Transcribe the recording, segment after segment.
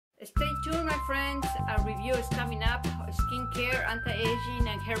Stay tuned, my friends. A review is coming up, skincare, anti-aging,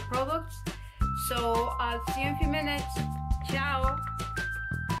 and hair products. So I'll see you in a few minutes. Ciao.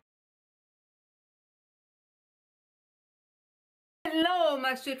 Hello,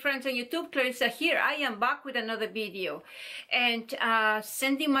 my sweet friends on YouTube. Clarissa here. I am back with another video, and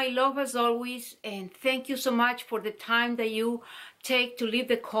sending my love as always, and thank you so much for the time that you take to leave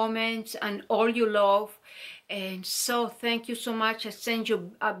the comments and all your love. And so thank you so much. I send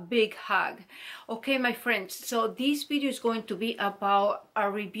you a big hug. Okay, my friends, so this video is going to be about a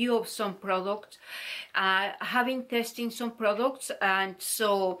review of some products, having testing some products, and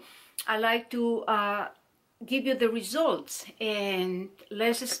so I like to give you the results, and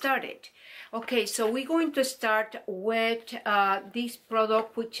let's start it. Okay, so we're going to start with this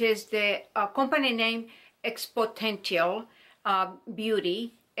product, which is the company name Exponential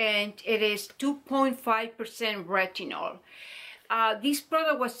Beauty, and it is 2.5% retinol. This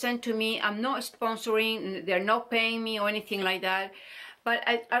product was sent to me. I'm not sponsoring, they're not paying me or anything like that, but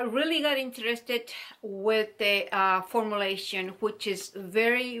I really got interested with the formulation, which is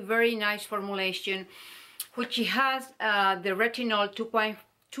very, very nice formulation, which it has the retinol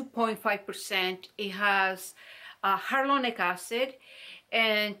 2.5%. It has hyaluronic acid,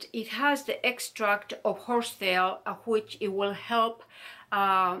 and it has the extract of horsetail, which it will help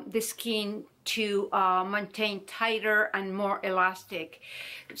the skin to maintain tighter and more elastic.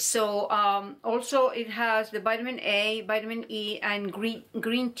 So also it has the vitamin A, vitamin E, and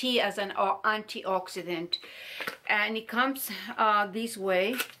green tea as an antioxidant, and it comes this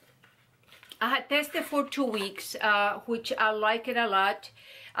way. I had tested for 2 weeks, which I like it a lot.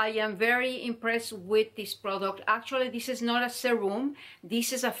 I am very impressed with this product. Actually, this is not a serum.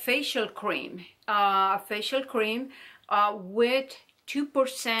 This is a facial cream. With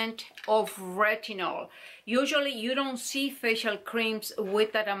 2% of retinol. Usually you don't see facial creams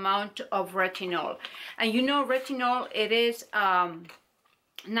with that amount of retinol. And you know, retinol, it is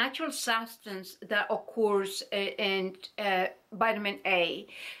natural substance that occurs in vitamin A.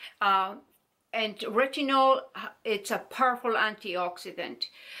 And retinol, it's a powerful antioxidant.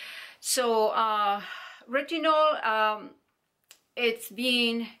 So retinol, it's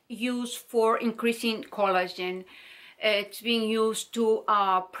being used for increasing collagen. It's being used to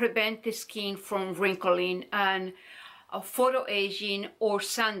prevent the skin from wrinkling and photoaging or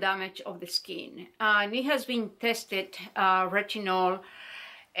sun damage of the skin. And it has been tested, retinol,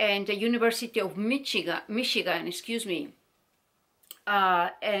 and the University of Michigan, excuse me,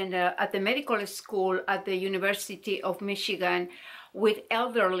 and at the medical school at the University of Michigan with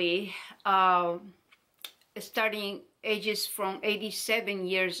elderly, starting ages from 87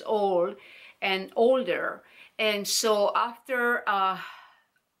 years old and older. And so after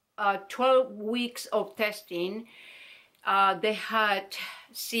 12 weeks of testing, they had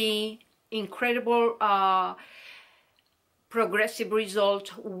seen incredible progressive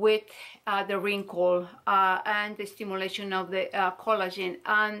result with the wrinkle and the stimulation of the collagen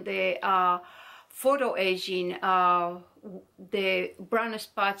and the photoaging, the brown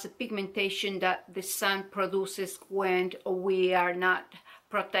spots, the pigmentation that the sun produces when we are not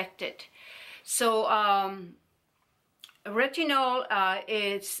protected. So retinol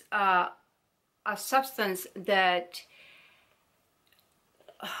is a substance that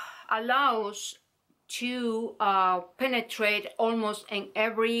allows to penetrate almost in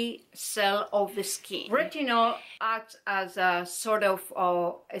every cell of the skin. Retinol acts as a sort of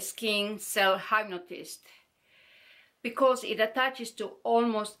a skin cell hypnotist because it attaches to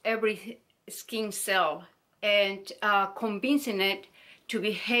almost every skin cell and convincing it to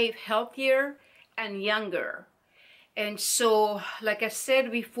behave healthier and younger. And so, like I said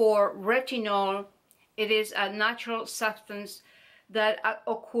before, retinol, it is a natural substance that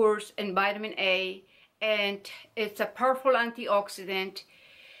occurs in vitamin A, and it's a powerful antioxidant.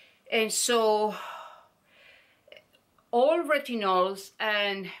 And so all retinols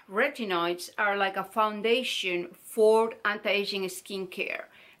and retinoids are like a foundation for anti-aging skincare.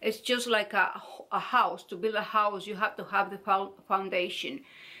 It's just like a house. To build a house, you have to have the foundation,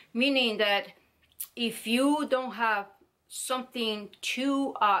 meaning that if you don't have something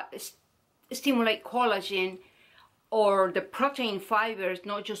to stimulate collagen, or the protein fibers,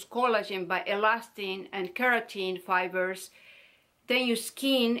 not just collagen, but elastin and keratin fibers, then your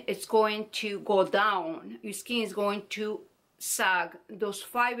skin is going to go down. Your skin is going to sag. Those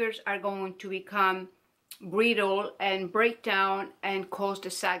fibers are going to become brittle and break down and cause the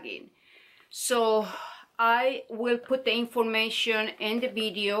sagging. So I will put the information in the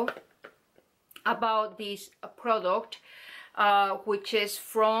video about this product, which is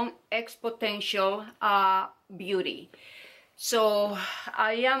from Exponential Beauty. So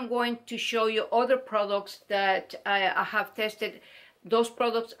I am going to show you other products that I have tested. Those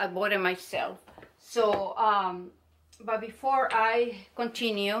products I bought it myself. So but before I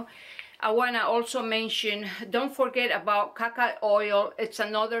continue, I want to also mention, don't forget about cacao oil. It's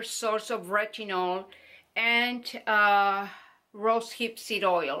another source of retinol, and rosehip seed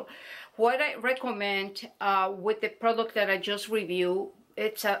oil. What I recommend with the product that I just reviewed,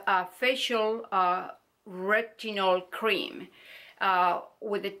 it's a facial retinol cream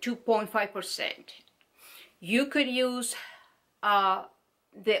with a 2.5%. You could use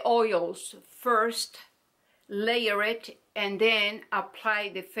the oils first, layer it, and then apply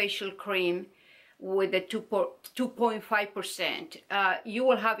the facial cream with the 2.5%. You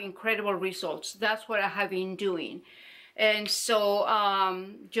will have incredible results. That's what I have been doing. And so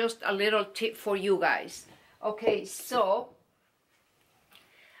just a little tip for you guys. Okay, so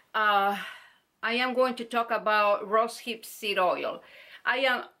I am going to talk about rosehip seed oil. I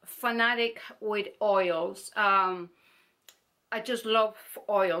am fanatic with oils. I just love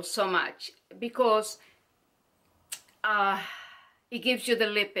oil so much because it gives you the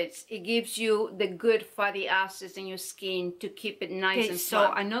lipids, it gives you the good fatty acids in your skin to keep it nice and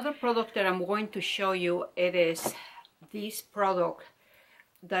soft. So another product that I'm going to show you, it is this product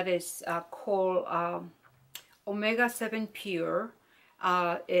that is called Omega-7 Pure.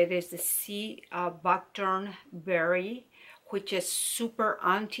 It is the sea buckthorn berry, which is super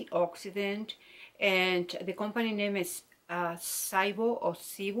antioxidant, and the company name is Sibo or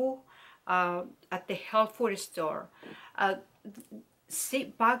Sibu at the health food store. Sea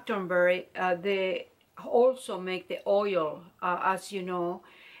buckthorn berry, they also make the oil, as you know,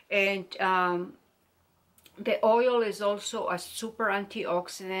 and the oil is also a super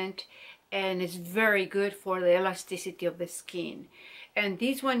antioxidant, and it's very good for the elasticity of the skin. And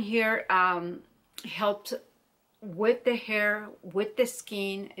this one here helps with the hair, with the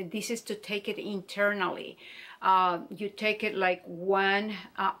skin. This is to take it internally. You take it like 1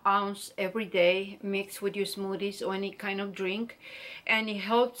 ounce every day, mixed with your smoothies or any kind of drink, and it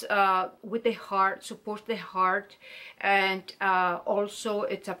helps with the heart, supports the heart, and also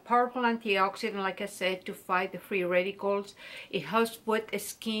it's a powerful antioxidant, like I said, to fight the free radicals. It helps with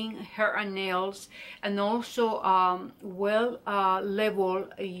skin, hair, and nails, and also will level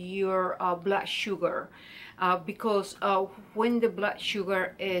your blood sugar. Because when the blood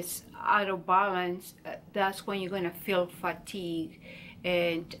sugar is out of balance, that's when you're going to feel fatigue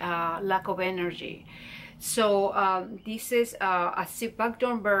and lack of energy. So this is a sea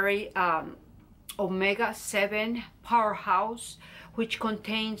buckthorn berry Omega-7 powerhouse, which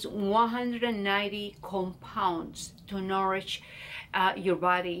contains 190 compounds to nourish your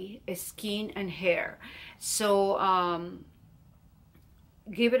body, skin, and hair. So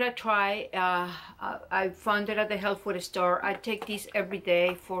give it a try. I found it at the health food store. I take this every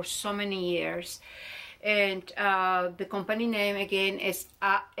day for so many years, and the company name again is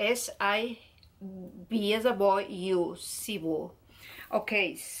S-I-B as a boy, U, Sibu.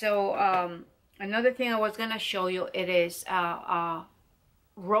 Okay, so another thing I was gonna show you, it is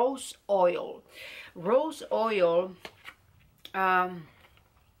rose oil. Rose oil, the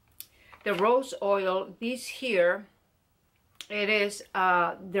rose oil, this here, it is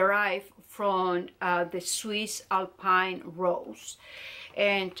derived from the Swiss alpine rose,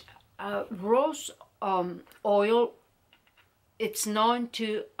 and rose oil, it's known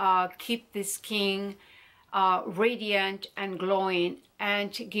to keep the skin radiant and glowing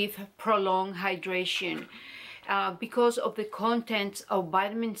and give prolonged hydration. Because of the contents of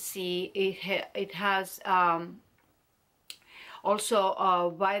vitamin C, it has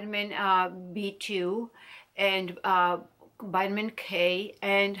also vitamin B2 and vitamin K,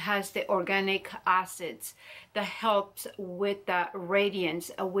 and has the organic acids that helps with the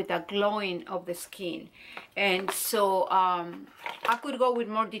radiance, with the glowing of the skin. And so I could go with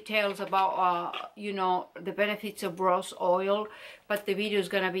more details about you know, the benefits of rose oil, but the video is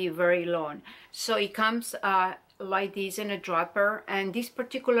gonna be very long. So it comes like this in a dropper, and this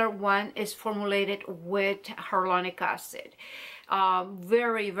particular one is formulated with hyaluronic acid.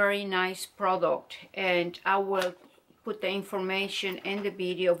 Very, very nice product, and I will put the information in the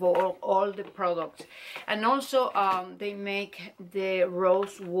video of all the products. And also they make the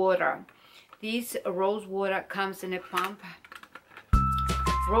rose water. This rose water comes in a pump.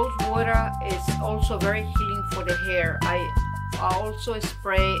 Rose water is also very healing for the hair. I also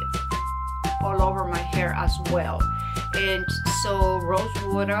spray all over my hair as well. And so rose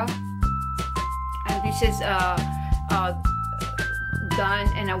water, and this is done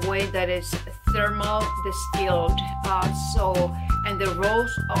in a way that is thermal distilled, and the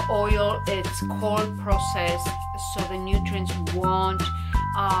rose oil, it's cold processed, so the nutrients won't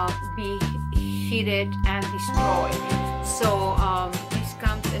be heated and destroyed. So this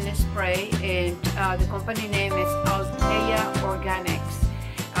comes in a spray, and the company name is Altea Organics.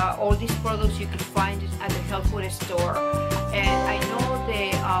 All these products you can find at the health food store, and I know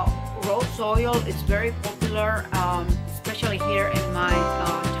the rose oil is very popular, especially here in my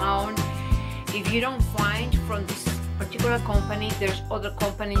town. If you don't find from this particular company, there's other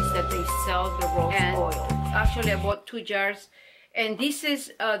companies that they sell the rose oil. Actually, I bought 2 jars, and this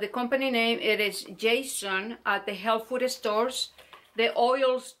is the company name. It is Jason at the health food stores. The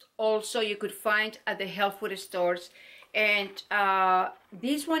oils also you could find at the health food stores. And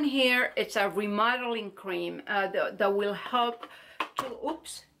this one here, it's a remodeling cream that will help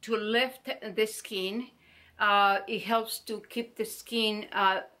to lift the skin. It helps to keep the skin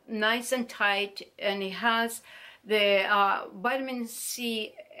nice and tight, and it has the vitamin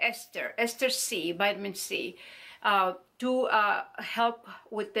C ester C, vitamin C, to help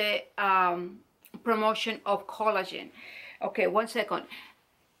with the promotion of collagen. Okay, 1 second.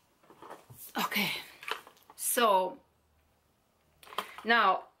 Okay, so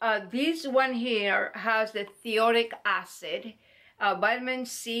now this one here has the theotic acid, vitamin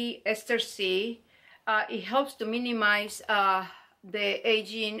C, ester C. It helps to minimize the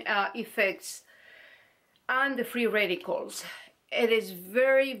aging effects and the free radicals. It is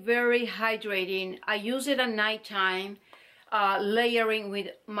very, very hydrating. I use it at nighttime, layering with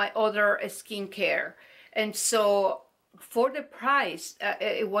my other skincare. And so for the price,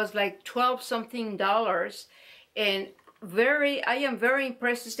 it was like $12 something, and I am very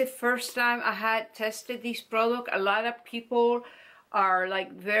impressed. It's the first time I had tested this product. A lot of people are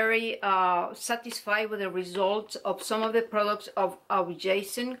like very satisfied with the results of some of the products of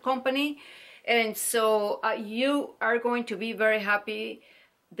Jason company, and so you are going to be very happy.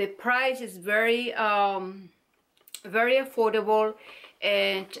 The price is very very affordable,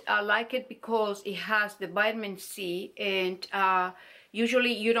 and I like it because it has the vitamin C, and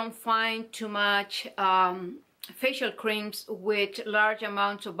usually you don't find too much facial creams with large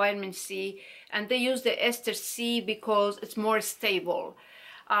amounts of vitamin C, and they use the ester C because it's more stable.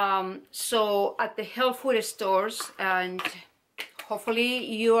 So at the health food stores, and hopefully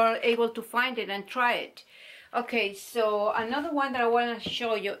you are able to find it and try it. Okay, so another one that I want to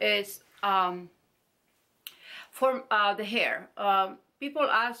show you is for the hair. People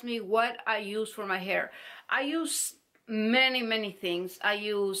ask me what I use for my hair. I use many things. I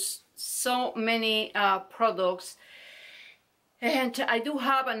use so many products, and I do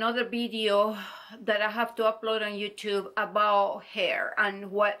have another video that I have to upload on YouTube about hair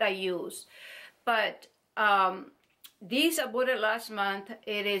and what I use. But this, I bought it last month.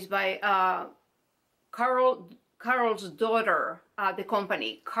 It is by Carol's Daughter, the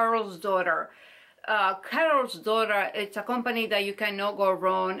company Carol's Daughter. Carol's Daughter, it's a company that you cannot go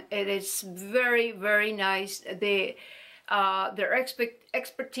wrong. It is very nice. Their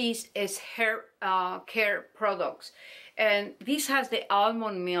expertise is hair care products, and this has the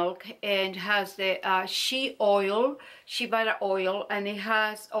almond milk and has the shea butter oil, and it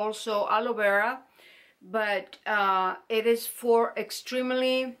has also aloe vera, but it is for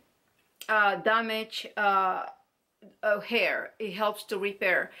extremely damaged hair. It helps to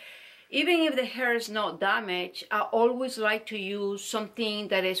repair. Even if the hair is not damaged, I always like to use something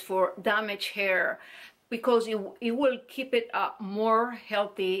that is for damaged hair, because it will keep it more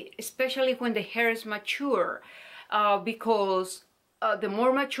healthy, especially when the hair is mature, because the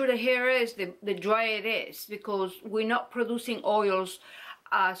more mature the hair is, the drier it is, because we're not producing oils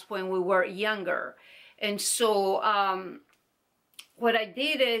as when we were younger. And so what I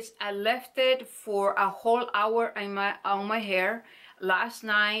did is I left it for a whole hour on my hair last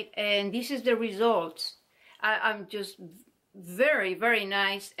night, and this is the results. I'm just very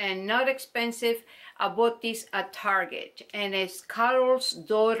nice and not expensive. I bought this at Target, and it's Carol's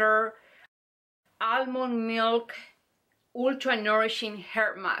Daughter almond milk ultra nourishing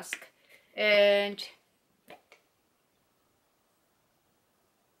hair mask, and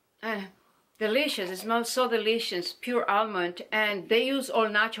delicious. It smells so delicious, pure almond, and they use all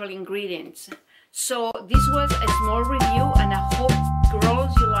natural ingredients. So this was a small review, and I hope,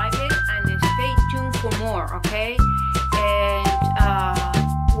 girls, you like it, and stay tuned for more, okay? And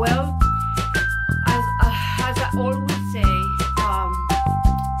well, as I always say,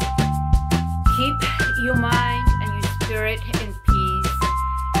 keep your mind and your spirit in peace.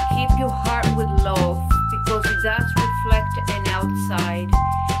 Keep your heart with love, because it does reflect an outside.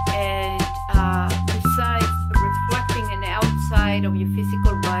 And besides reflecting an outside of your physical